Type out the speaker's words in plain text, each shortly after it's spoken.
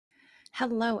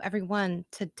Hello, everyone.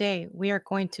 Today we are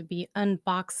going to be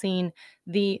unboxing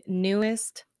the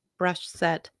newest brush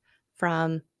set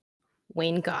from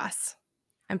Wayne Goss.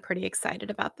 I'm pretty excited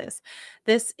about this.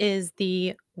 This is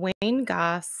the Wayne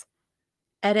Goss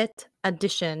Edit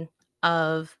Edition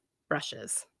of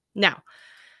brushes. Now,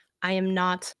 I am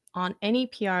not on any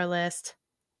PR list.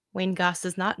 Wayne Goss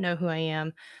does not know who I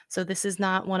am. So this is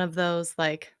not one of those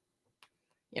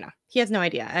he has no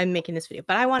idea I'm making this video,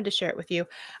 but I wanted to share it with you.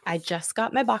 I just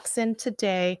got my box in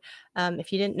today.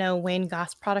 If you didn't know Wayne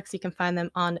Goss products, you can find them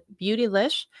on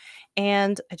Beautylish.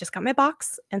 And I just got my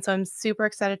box. And so I'm super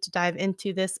excited to dive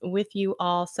into this with you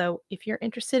all. So if you're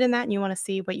interested in that and you want to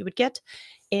see what you would get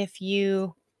if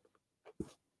you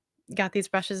got these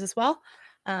brushes as well,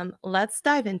 let's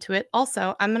dive into it.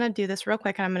 Also, I'm going to do this real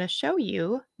quick and I'm going to show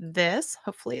you this.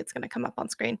 Hopefully it's going to come up on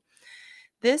screen.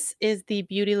 This is the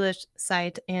Beautylish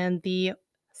site and the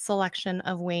selection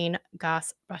of Wayne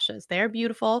Goss brushes. They're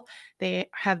beautiful. They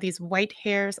have these white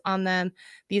hairs on them.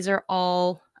 These are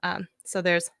all, so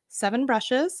there's 7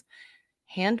 brushes,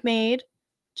 handmade,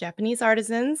 Japanese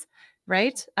artisans,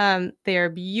 right? They are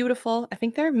beautiful. I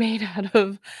think they're made out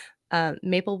of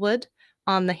maple wood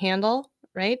on the handle,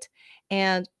 right?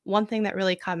 And one thing that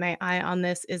really caught my eye on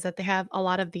this is that they have a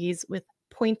lot of these with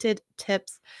pointed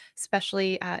tips,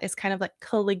 especially it's kind of like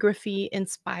calligraphy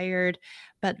inspired,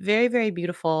 but very, very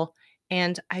beautiful.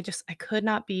 And I could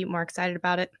not be more excited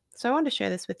about it. So I wanted to share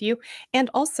this with you. And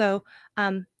also,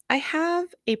 I have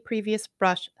a previous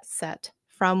brush set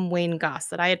from Wayne Goss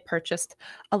that I had purchased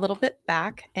a little bit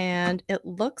back, and it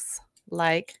looks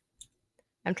like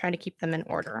I'm trying to keep them in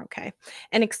order, okay?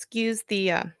 And excuse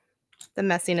the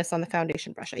messiness on the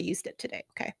foundation brush. I used it today,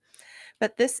 okay?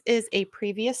 But this is a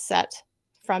previous set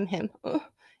from him. Ugh,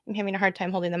 I'm having a hard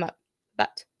time holding them up,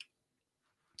 but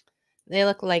they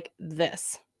look like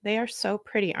this. They are so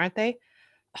pretty, aren't they?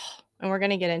 Oh, and we're going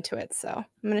to get into it. So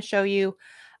I'm going to show you,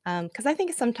 because I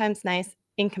think it's sometimes nice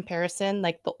in comparison,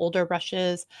 like the older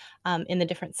brushes in the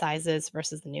different sizes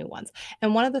versus the new ones.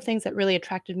 And one of the things that really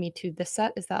attracted me to this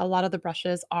set is that a lot of the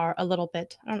brushes are a little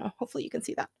bit, I don't know, hopefully you can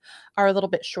see that, are a little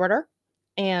bit shorter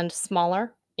and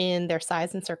smaller in their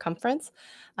size and circumference.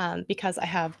 Because I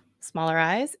have smaller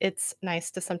eyes, it's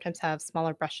nice to sometimes have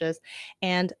smaller brushes.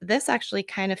 And this actually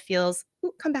kind of feels,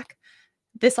 ooh, come back.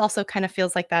 This also kind of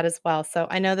feels like that as well. So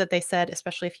I know that they said,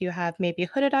 especially if you have maybe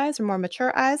hooded eyes or more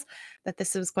mature eyes, that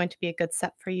this is going to be a good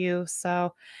set for you.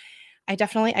 So I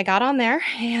got on there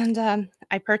and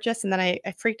I purchased, and then I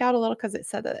freaked out a little because it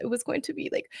said that it was going to be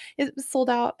like it was sold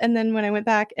out. And then when I went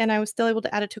back and I was still able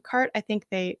to add it to cart, I think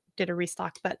they did a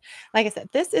restock. But like I said,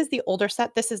 this is the older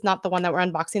set. This is not the one that we're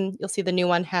unboxing. You'll see the new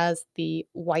one has the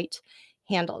white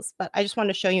handles, but I just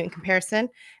wanted to show you in comparison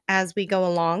as we go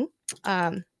along.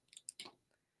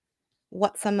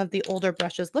 What some of the older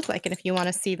brushes look like. And if you want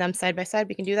to see them side by side,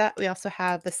 we can do that. We also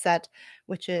have the set,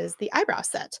 which is the eyebrow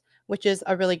set, which is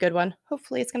a really good one.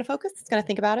 Hopefully it's going to focus. It's going to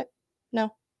think about it.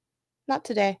 No, not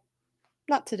today.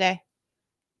 Not today.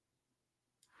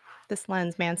 This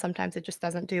lens, man, sometimes it just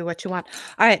doesn't do what you want.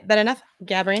 All right, but enough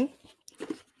gabbering.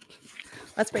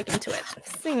 Let's break into it.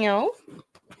 So,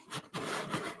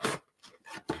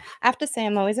 I have to say,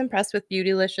 I'm always impressed with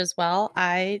Beautylish as well.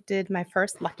 I did my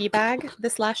first Lucky Bag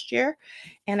this last year,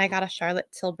 and I got a Charlotte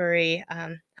Tilbury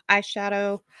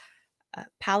eyeshadow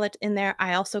palette in there.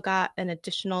 I also got an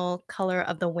additional color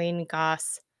of the Wayne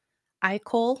Goss eye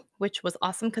kohl, which was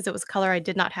awesome because it was color I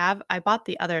did not have. I bought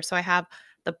the other, so I have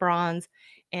the bronze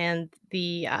and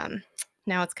the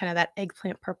now it's kind of that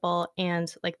eggplant purple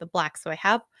and like the black. So I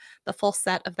have the full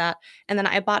set of that. And then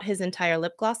I bought his entire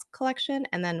lip gloss collection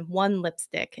and then one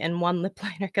lipstick and one lip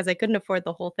liner because I couldn't afford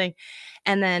the whole thing.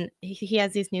 And then he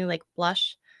has these new like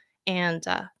blush and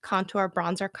contour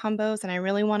bronzer combos, and I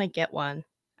really want to get one.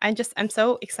 I'm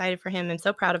so excited for him. I'm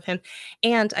so proud of him.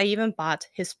 And I even bought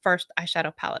his first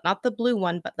eyeshadow palette, not the blue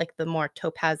one, but like the more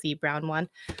topazy brown one.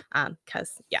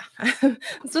 Because yeah, I'm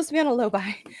supposed to be on a low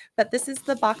buy. But this is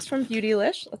the box from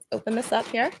Beautylish. Let's open this up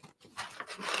here.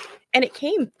 And it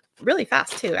came really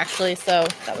fast too, actually. So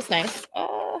that was nice.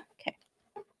 Okay.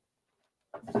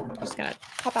 I'm just gonna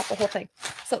pop out the whole thing.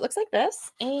 So it looks like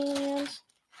this. And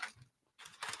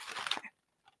okay.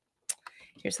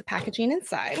 Here's the packaging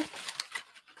inside.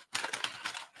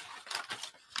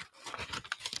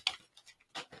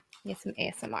 Get some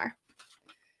ASMR.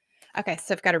 Okay,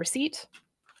 so I've got a receipt.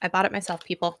 I bought it myself,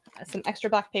 people. Some extra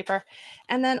black paper,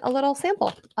 and then a little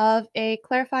sample of a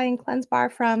clarifying cleanse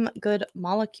bar from Good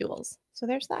Molecules. So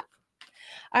there's that.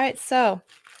 All right, so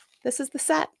this is the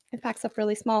set. It packs up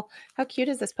really small. How cute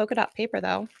is this polka dot paper,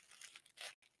 though?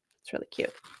 It's really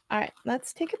cute. All right,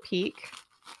 let's take a peek.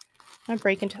 I'm gonna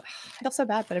break into, I feel so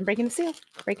bad, but I'm breaking the seal.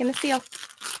 Breaking the seal.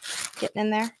 Getting in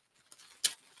there.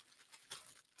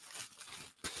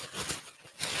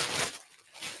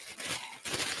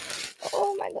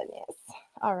 Oh my goodness.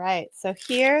 All right, so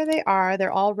here they are.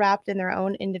 They're all wrapped in their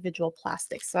own individual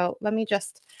plastic. So let me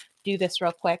just do this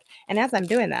real quick. And as I'm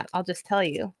doing that, I'll just tell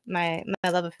you my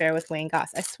love affair with Wayne Goss.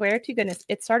 I swear to goodness,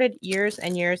 it started years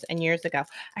and years and years ago.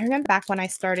 I remember back when I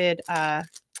started,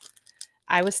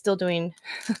 I was still doing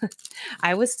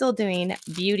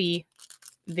beauty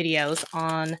videos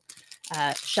on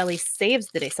Shelly Saves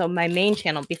the Day. So my main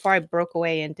channel before I broke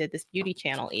away and did this beauty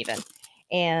channel even.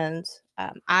 And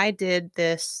I did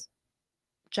this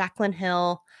Jaclyn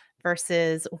Hill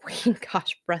versus Wayne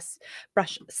Gosh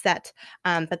brush set.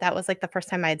 But that was like the first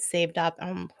time I had saved up.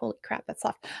 Holy crap, that's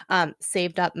soft.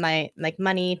 Saved up my like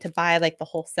money to buy like the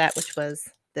whole set, which was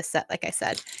this set, like I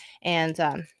said.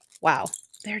 And wow,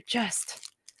 they're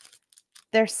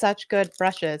such good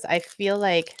brushes. I feel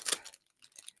like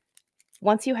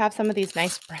once you have some of these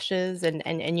nice brushes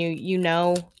and you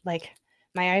know, like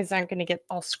my eyes aren't going to get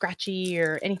all scratchy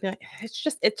or anything.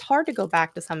 It's hard to go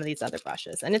back to some of these other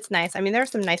brushes, and it's nice. I mean, there are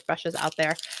some nice brushes out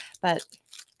there, but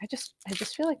I just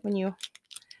feel like when you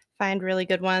find really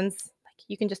good ones, like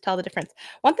you can just tell the difference.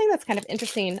 One thing that's kind of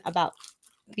interesting about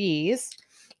these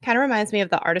kind of reminds me of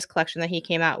the artist collection that he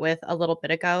came out with a little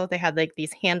bit ago. They had like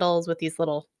these handles with these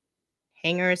little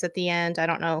hangers at the end. I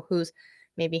don't know who's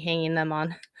maybe hanging them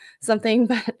on something,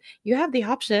 but you have the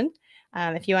option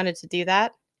if you wanted to do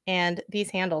that. And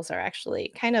these handles are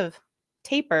actually kind of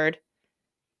tapered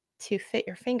to fit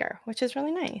your finger, which is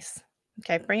really nice.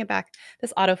 Okay, bring it back.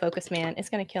 This autofocus, man, is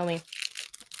going to kill me.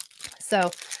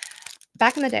 So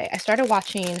back in the day, I started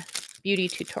watching beauty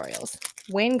tutorials.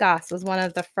 Wayne Goss was one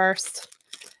of the first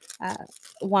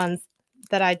ones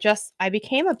that I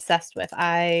became obsessed with.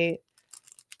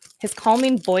 His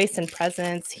calming voice and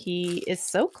presence, he is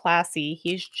so classy.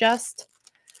 He's just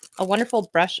a wonderful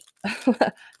fresh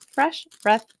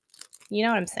breath. You know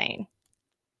what I'm saying?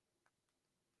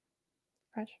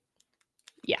 Fresh.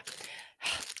 Yeah.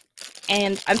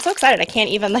 And I'm so excited. I can't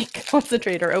even like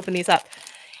concentrate or open these up.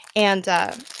 And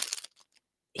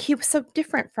he was so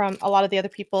different from a lot of the other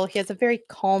people. He has a very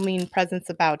calming presence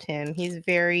about him. He's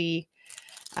very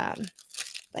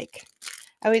like,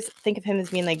 I always think of him as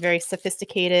being like very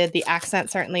sophisticated. The accent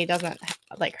certainly doesn't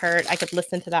like hurt. I could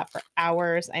listen to that for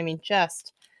hours. I mean,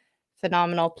 just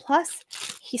phenomenal. Plus,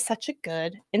 he's such a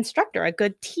good instructor, a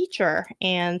good teacher,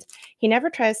 and he never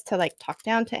tries to like talk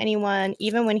down to anyone,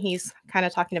 even when he's kind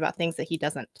of talking about things that he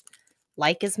doesn't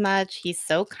like as much. He's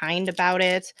so kind about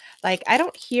it. Like, I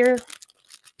don't hear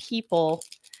people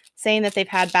saying that they've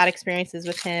had bad experiences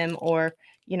with him, or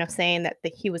saying that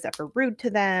he was ever rude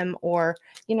to them, or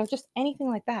just anything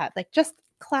like that. Like, just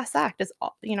class act is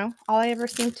all I ever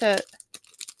seem to.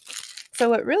 So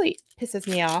what really pisses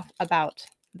me off about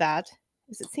that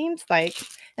is it seems like,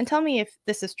 and tell me if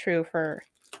this is true for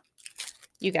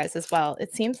you guys as well,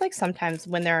 it seems like sometimes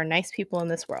when there are nice people in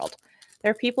this world,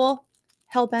 there are people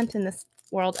hell-bent in this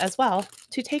world as well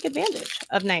to take advantage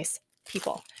of nice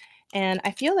people. And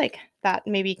I feel like that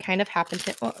maybe kind of happened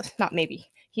to, well, not maybe,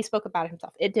 he spoke about it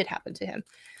himself. It did happen to him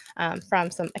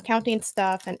from some accounting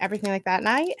stuff and everything like that. And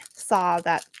I saw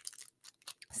that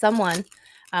someone,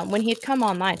 when he had come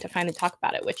online to finally talk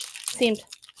about it, which seemed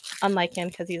unlike him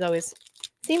because he's always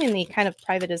seemingly kind of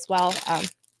private as well,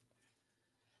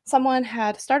 someone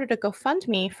had started a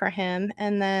GoFundMe for him,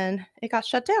 and then it got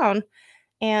shut down.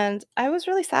 And I was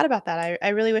really sad about that. I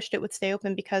really wished it would stay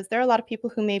open because there are a lot of people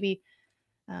who maybe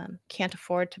can't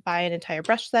afford to buy an entire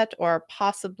brush set, or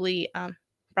possibly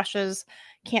brushes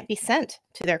can't be sent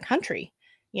to their country,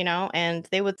 and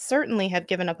they would certainly have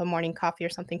given up a morning coffee or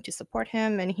something to support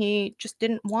him. And he just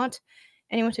didn't want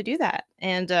anyone to do that.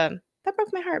 And that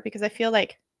broke my heart because I feel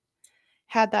like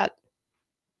had that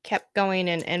kept going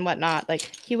and whatnot, like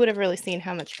he would have really seen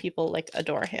how much people like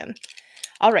adore him.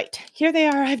 All right, here they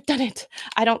are. I've done it.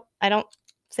 I don't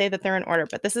say that they're in order,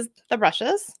 but this is the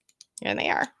brushes. Here they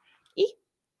are. Eek.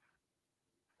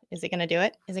 Is it going to do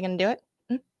it? Is it going to do it?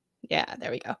 Yeah, there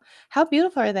we go. How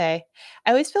beautiful are they? I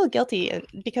always feel guilty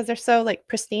because they're so like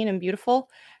pristine and beautiful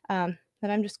that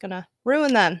I'm just going to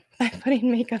ruin them by putting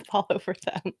makeup all over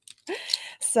them.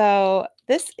 So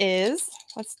this is,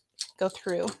 let's go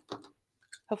through.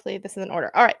 Hopefully this is in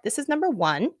order. All right, this is number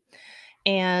 1.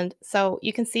 And so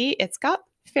you can see it's got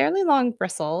fairly long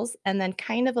bristles and then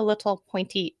kind of a little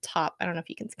pointy top. I don't know if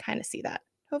you can kind of see that,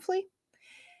 hopefully.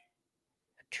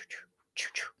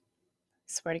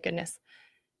 Swear to goodness.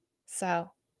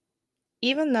 So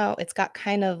even though it's got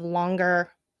kind of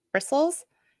longer bristles,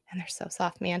 and they're so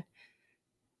soft, man,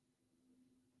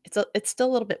 it's still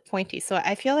a little bit pointy. So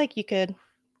I feel like you could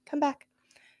come back,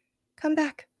 come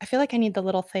back. I feel like I need the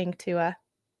little thing to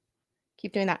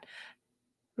keep doing that.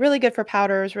 Really good for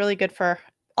powders, really good for,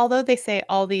 although they say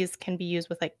all these can be used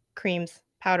with like creams,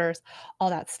 powders, all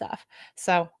that stuff.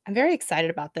 So I'm very excited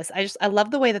about this. I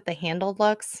love the way that the handle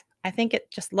looks. I think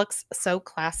it just looks so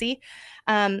classy.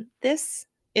 This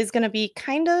is going to be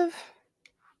kind of,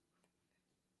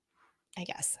 I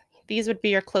guess, these would be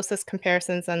your closest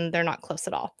comparisons, and they're not close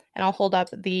at all. And I'll hold up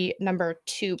the number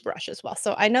 2 brush as well.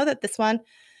 So I know that this one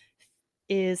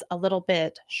is a little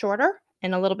bit shorter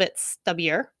and a little bit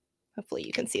stubbier. Hopefully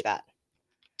you can see that.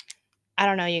 I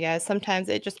don't know, you guys. Sometimes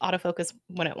it just autofocus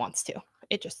when it wants to.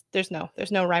 It just there's no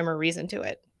rhyme or reason to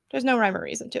it. There's no rhyme or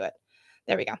reason to it.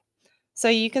 There we go. So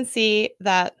you can see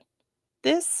that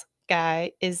this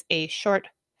guy is a short,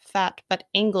 fat, but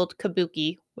angled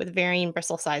kabuki with varying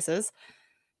bristle sizes.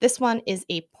 This one is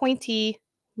a pointy,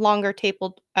 longer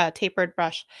tapered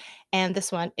brush, and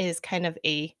this one is kind of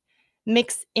a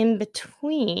mix in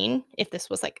between if this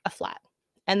was like a flat.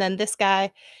 And then this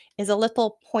guy is a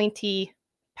little pointy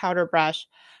powder brush,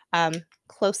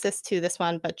 closest to this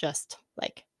one, but just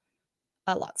like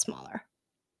a lot smaller.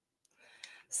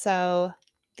 So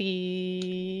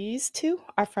these two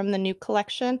are from the new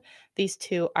collection. These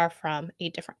two are from a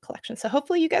different collection. So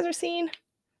hopefully you guys are seeing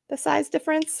the size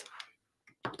difference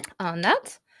on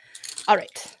that. All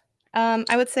right.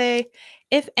 I would say,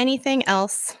 if anything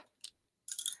else,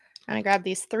 I'm going to grab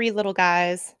these 3 little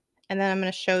guys, and then I'm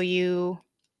going to show you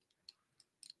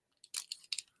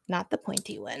not the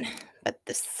pointy one, but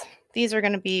this. These are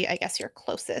going to be, I guess, your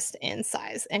closest in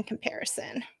size and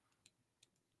comparison.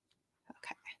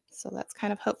 Okay, so that's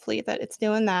kind of hopefully that it's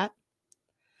doing that.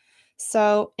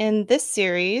 So in this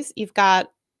series, you've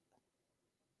got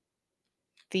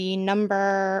the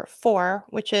number 4,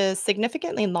 which is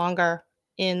significantly longer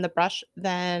in the brush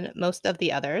than most of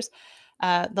the others.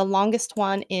 The longest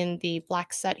one in the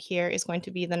black set here is going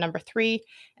to be the number 3,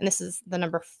 and this is the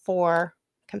number 4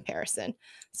 comparison.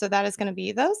 So that is going to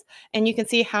be those. And you can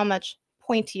see how much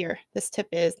pointier this tip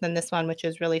is than this one, which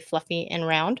is really fluffy and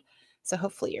round. So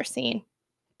hopefully you're seeing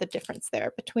the difference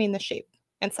there between the shape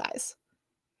and size.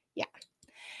 Yeah.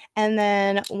 And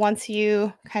then once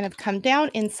you kind of come down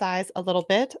in size a little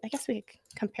bit, I guess we could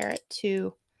compare it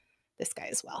to this guy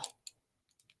as well.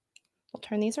 We'll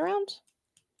turn these around.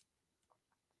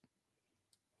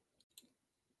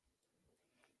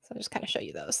 So I'll just kind of show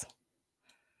you those.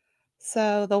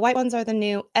 So the white ones are the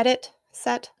new edit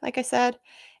set, like I said,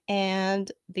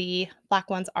 and the black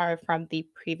ones are from the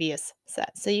previous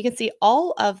set. So you can see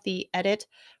all of the edit,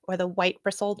 or the white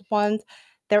bristled ones,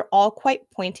 they're all quite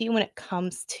pointy when it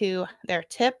comes to their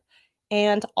tip,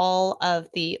 and all of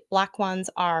the black ones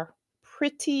are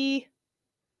pretty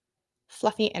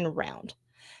fluffy and round.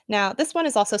 Now, this one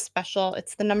is also special.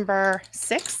 It's the number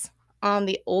 6 on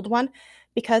the old one,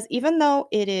 because even though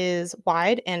it is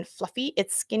wide and fluffy,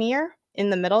 it's skinnier in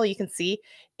the middle. You can see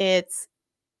it's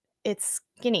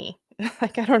skinny.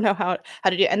 Like, I don't know how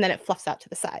to do it, and then it fluffs out to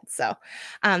the side. So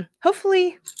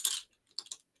hopefully,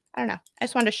 I don't know. I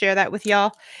just wanted to share that with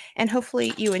y'all, and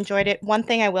hopefully you enjoyed it. One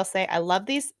thing I will say, I love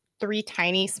these 3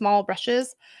 tiny small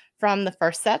brushes from the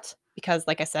first set, because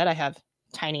like I said, I have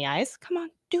tiny eyes. Come on,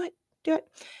 do it, do it.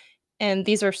 And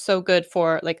these are so good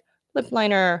for like lip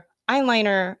liner,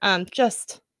 eyeliner,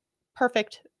 just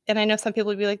perfect. And I know some people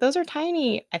would be like, those are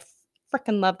tiny. I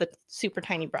freaking love the super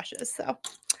tiny brushes. So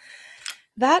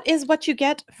that is what you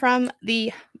get from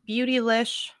the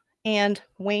Beautylish and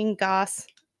Wayne Goss.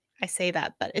 I say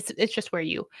that, but it's just where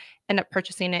you end up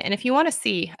purchasing it. And if you want to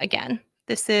see, again,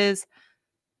 this is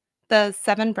the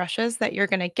 7 brushes that you're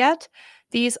going to get.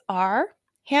 These are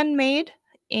handmade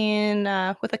in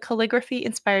with a calligraphy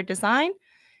inspired design,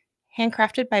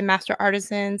 handcrafted by master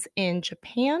artisans in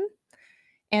Japan,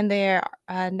 and they're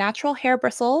natural hair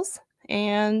bristles,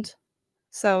 and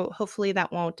so hopefully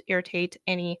that won't irritate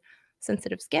any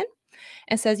sensitive skin.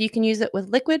 It says you can use it with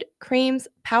liquid, creams,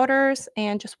 powders,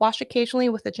 and just wash occasionally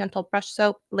with a gentle brush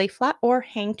soap, lay flat, or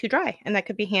hang to dry. And that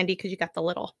could be handy because you got the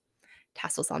little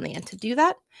tassels on the end to do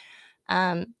that.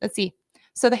 Let's see.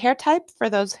 So the hair type, for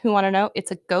those who want to know,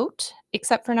 it's a goat,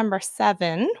 except for number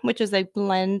 7, which is a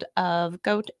blend of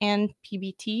goat and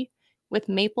PBT with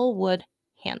maple wood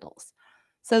handles.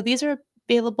 So these are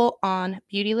available on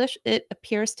Beautylish. It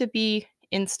appears to be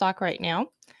in stock right now.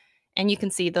 And you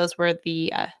can see those were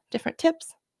the different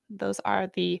tips. Those are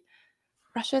the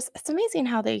brushes. It's amazing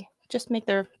how they just make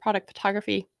their product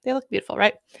photography. They look beautiful,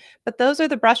 right? But those are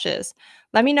the brushes.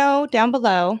 Let me know down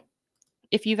below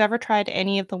if you've ever tried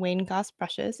any of the Wayne Goss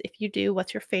brushes. If you do,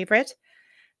 what's your favorite?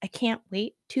 I can't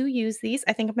wait to use these.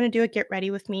 I think I'm going to do a get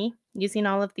ready with me using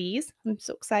all of these. I'm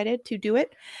so excited to do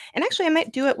it. And actually, I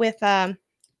might do it with, sorry,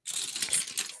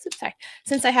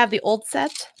 since I have the old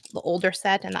set, the older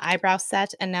set, and the eyebrow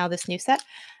set, and now this new set,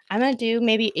 I'm going to do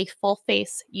maybe a full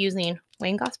face using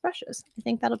Wayne Goss brushes. I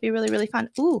think that'll be really, really fun.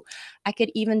 Ooh, I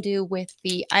could even do with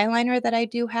the eyeliner that I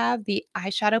do have, the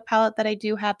eyeshadow palette that I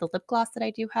do have, the lip gloss that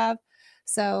I do have.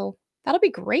 So that'll be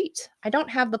great. I don't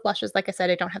have the blushes. Like I said,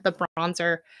 I don't have the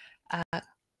bronzer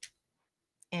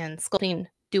and sculpting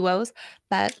duos,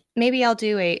 but maybe I'll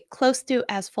do a close to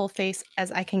as full face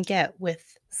as I can get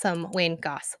with some Wayne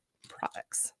Goss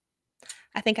products.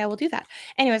 I think I will do that.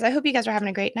 Anyways, I hope you guys are having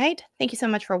a great night. Thank you so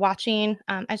much for watching.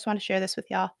 I just want to share this with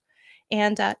y'all.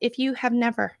 And if you have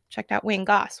never checked out Wayne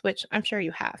Goss, which I'm sure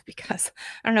you have, because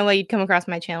I don't know why you'd come across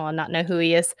my channel and not know who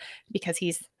he is, because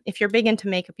if you're big into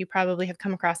makeup, you probably have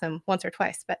come across him once or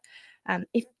twice. But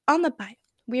if on the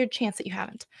weird chance that you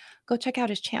haven't, go check out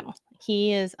his channel.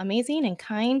 He is amazing and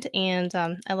kind, and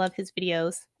I love his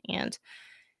videos. And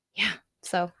yeah,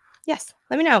 so yes,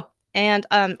 let me know. And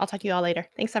I'll talk to you all later.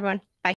 Thanks, everyone.